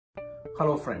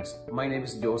Hello friends, my name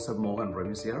is Joseph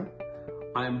Remisiar.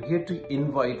 I am here to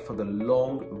invite for the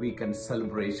long weekend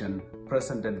celebration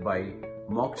presented by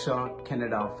Moksha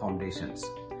Canada Foundations.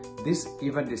 This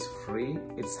event is free.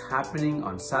 It's happening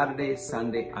on Saturday,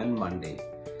 Sunday and Monday.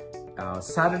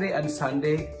 Saturday and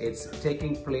Sunday, it's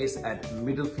taking place at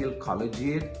Middlefield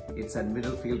Collegiate. It's at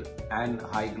Middlefield and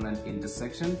Highland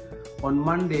intersection. On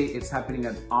Monday, it's happening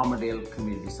at Armadale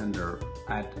Community Center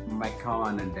at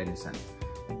McCowan and Denison.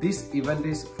 This event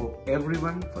is for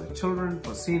everyone, for the children,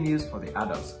 for seniors, for the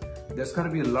adults. There's going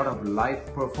to be a lot of live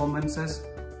performances,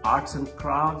 arts and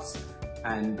crafts,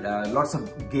 and lots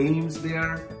of games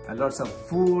there, and lots of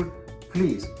food.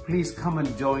 Please come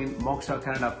and join Moksha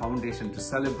Canada Foundation to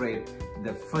celebrate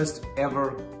the first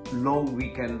ever long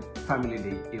weekend family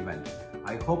day event.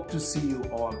 I hope to see you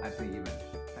all at the event.